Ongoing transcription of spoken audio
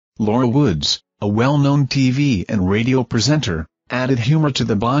Laura Woods, a well-known TV and radio presenter, added humor to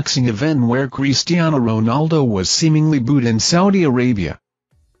the boxing event where Cristiano Ronaldo was seemingly booed in Saudi Arabia.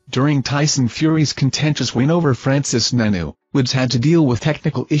 During Tyson Fury's contentious win over Francis Ngannou, Woods had to deal with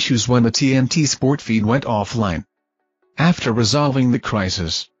technical issues when the TNT Sport feed went offline. After resolving the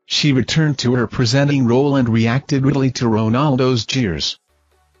crisis, she returned to her presenting role and reacted wittily to Ronaldo's jeers.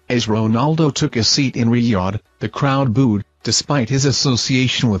 As Ronaldo took a seat in Riyadh, the crowd booed, despite his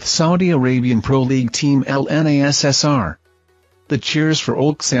association with Saudi Arabian Pro League team Al Nassr. The cheers for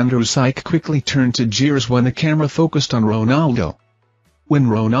Oleksandr Usyk quickly turned to jeers when the camera focused on Ronaldo. When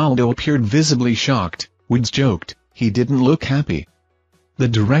Ronaldo appeared visibly shocked, Woods joked, "He didn't look happy. The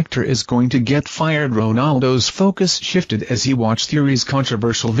director is going to get fired." Ronaldo's focus shifted as he watched Fury's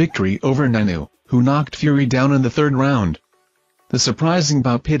controversial victory over Ngannou, who knocked Fury down in the third round. The surprising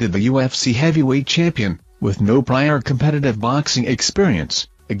bout pitted the UFC heavyweight champion, with no prior competitive boxing experience,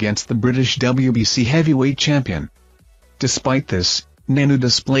 against the British WBC heavyweight champion. Despite this, Ngannou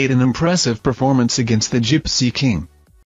displayed an impressive performance against the Gypsy King.